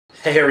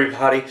Hey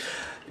everybody,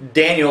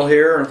 Daniel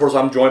here, and of course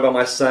I'm joined by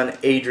my son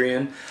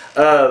Adrian.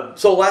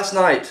 So last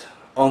night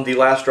on the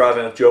last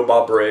drive-in of Joe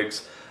Bob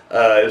Briggs,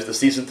 it was the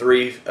season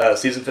 3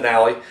 season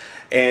finale,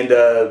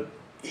 and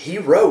he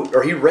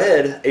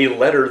read a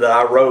letter that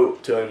I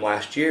wrote to him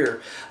last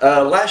year.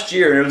 And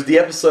it was the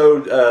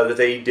episode that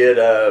they did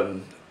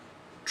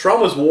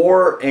Trauma's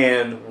War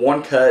and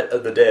One Cut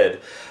of the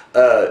Dead.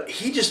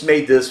 He just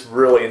made this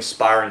really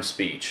inspiring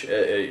speech.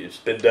 It's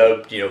been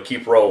dubbed,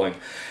 Keep Rolling.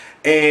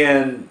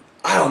 And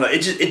I don't know,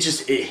 it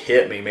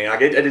hit me, man.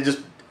 Like it just,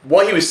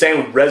 what he was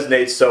saying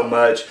resonated so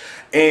much,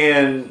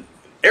 and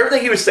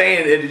everything he was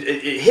saying,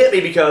 it hit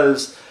me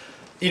because,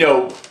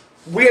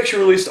 we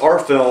actually released our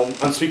film,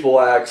 Unspeakable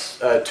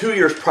Acts, 2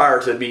 years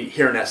prior to me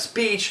hearing that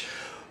speech,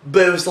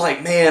 but it was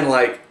like, man,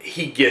 like,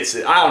 he gets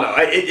it. I don't know,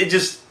 it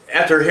just,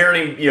 after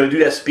hearing him, do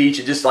that speech,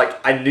 it just, like,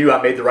 I knew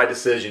I made the right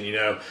decision,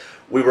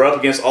 We were up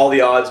against all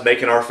the odds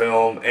making our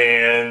film,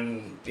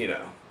 and, a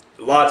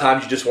lot of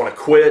times you just want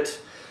to quit.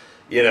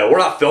 We're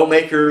not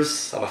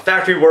filmmakers. I'm a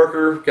factory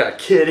worker. Got a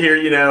kid here.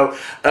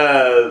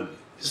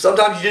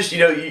 Sometimes you just,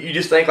 you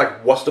just think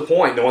like, what's the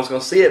point? No one's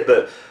going to see it,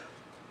 but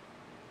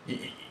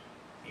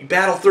you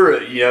battle through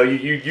it.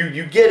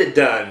 You get it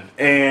done.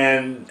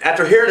 And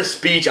after hearing the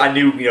speech, I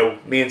knew,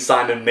 me and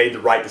Simon made the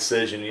right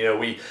decision.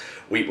 We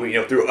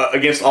through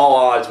against all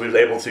odds, we was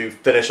able to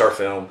finish our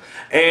film.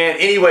 And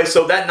anyway,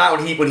 so that night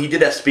when he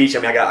did that speech, I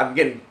mean, I'm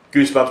getting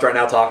goosebumps right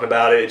now talking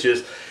about it.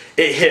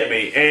 It hit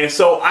me, and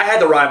so I had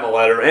to write him a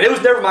letter, and it was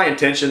never my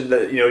intention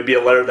that it'd be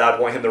a letter that I'd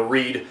want him to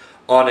read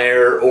on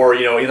air or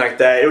anything like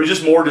that. It was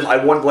just more I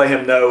wanted to let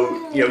him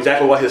know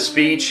exactly what his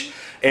speech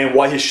and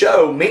what his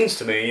show means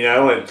to me,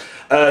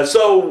 and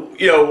so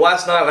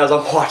last night as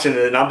I'm watching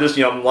it, and I'm just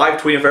I'm live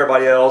tweeting for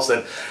everybody else,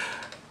 and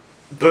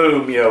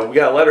boom, we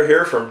got a letter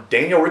here from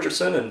Daniel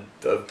Richardson in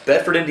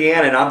Bedford,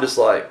 Indiana, and I'm just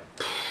like,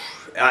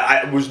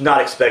 I was not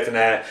expecting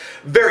that.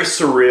 Very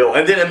surreal.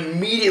 And then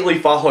immediately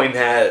following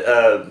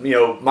that,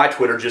 my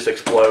Twitter just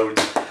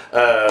explodes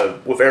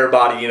with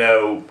everybody,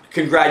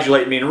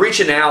 congratulating me and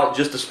reaching out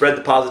just to spread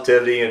the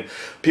positivity, and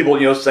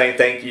people, saying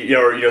thank you,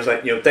 or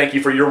saying, thank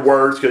you for your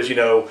words, because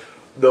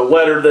the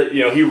letter that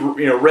he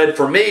read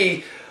for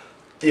me,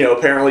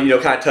 apparently,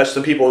 kind of touched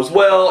some people as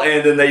well,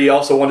 and then they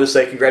also wanted to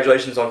say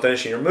congratulations on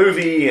finishing your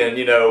movie, and,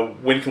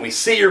 when can we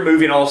see your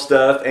movie and all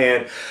stuff,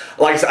 and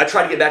like I said, I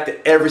tried to get back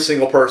to every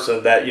single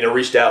person that,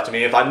 reached out to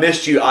me. If I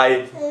missed you,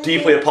 I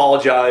deeply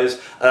apologize.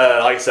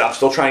 Like I said, I'm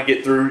still trying to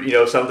get through,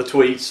 some of the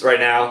tweets right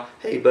now.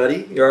 Hey,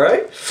 buddy, you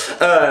alright?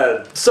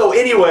 So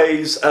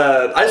anyways,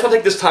 I just want to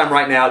take this time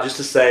right now just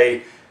to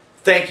say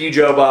thank you,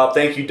 Joe Bob,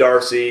 thank you,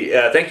 Darcy,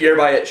 thank you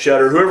everybody at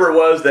Shudder, whoever it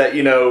was that,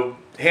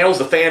 handles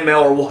the fan mail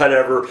or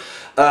whatever.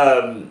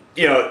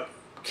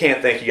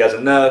 Can't thank you guys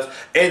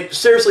enough, and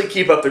seriously,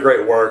 keep up the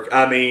great work.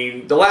 I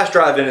mean, The Last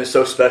Drive-In is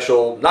so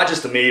special, not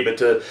just to me, but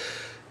to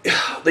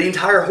the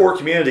entire horror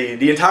community,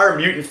 the entire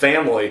mutant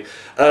family.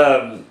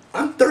 I'm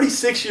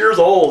 36 years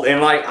old,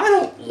 and like, I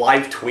don't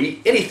live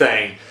tweet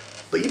anything,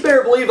 but you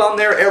better believe I'm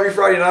there every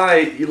Friday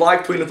night. You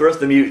live tweeting with the rest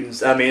of the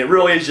mutants. I mean, it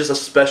really is just a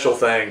special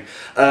thing.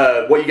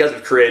 What you guys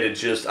have created,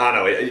 just, I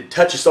don't know, it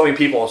touches so many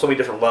people on so many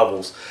different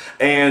levels,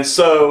 and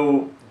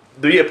so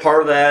to be a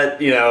part of that, I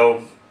don't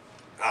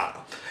know.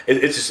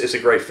 It's a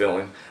great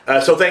feeling.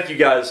 So thank you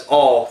guys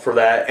all for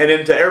that. And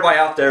then to everybody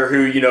out there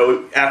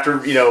who, after,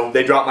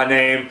 they dropped my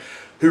name,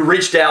 who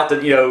reached out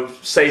to,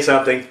 say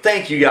something,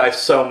 thank you guys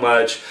so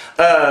much.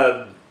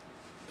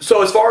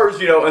 So as far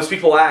as,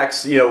 Unspeakable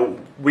Acts,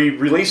 we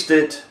released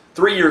it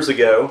 3 years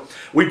ago.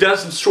 We've done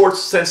some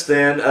shorts since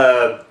then.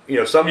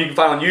 Some you can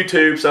find on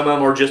YouTube, some of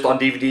them are just on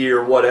DVD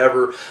or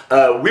whatever.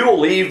 We will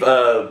leave...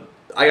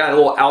 I got a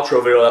little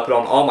outro video I put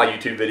on all my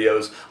YouTube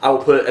videos. I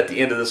will put at the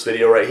end of this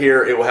video right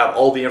here. It will have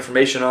all the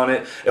information on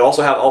it. It will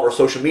also have all of our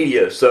social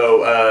media.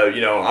 So,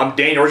 I'm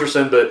Daniel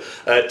Richardson, but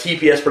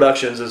TPS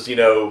Productions is,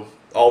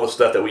 all the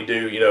stuff that we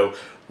do,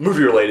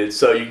 movie related.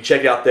 So you can check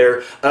it out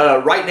there.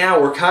 Right now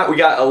we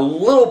got a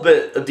little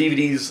bit of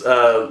DVDs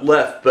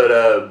left,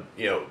 but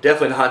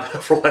definitely not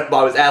enough for what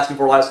I was asking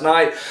for last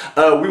night.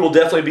 We will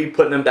definitely be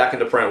putting them back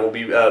into print. We'll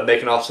be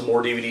making off some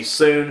more DVDs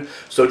soon,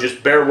 so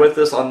just bear with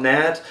us on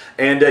that.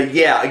 And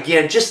yeah,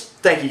 again, just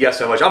thank you guys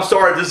so much. I'm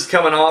sorry if this is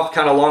coming off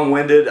kind of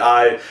long-winded.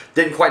 I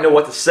didn't quite know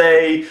what to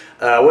say.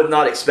 I was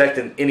not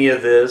expecting any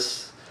of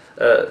this.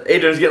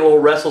 Adrian's getting a little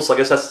restless, so I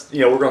guess that's,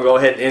 we're going to go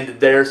ahead and end it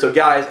there. So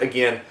guys,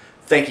 again,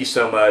 thank you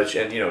so much,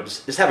 and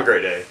just have a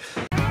great day.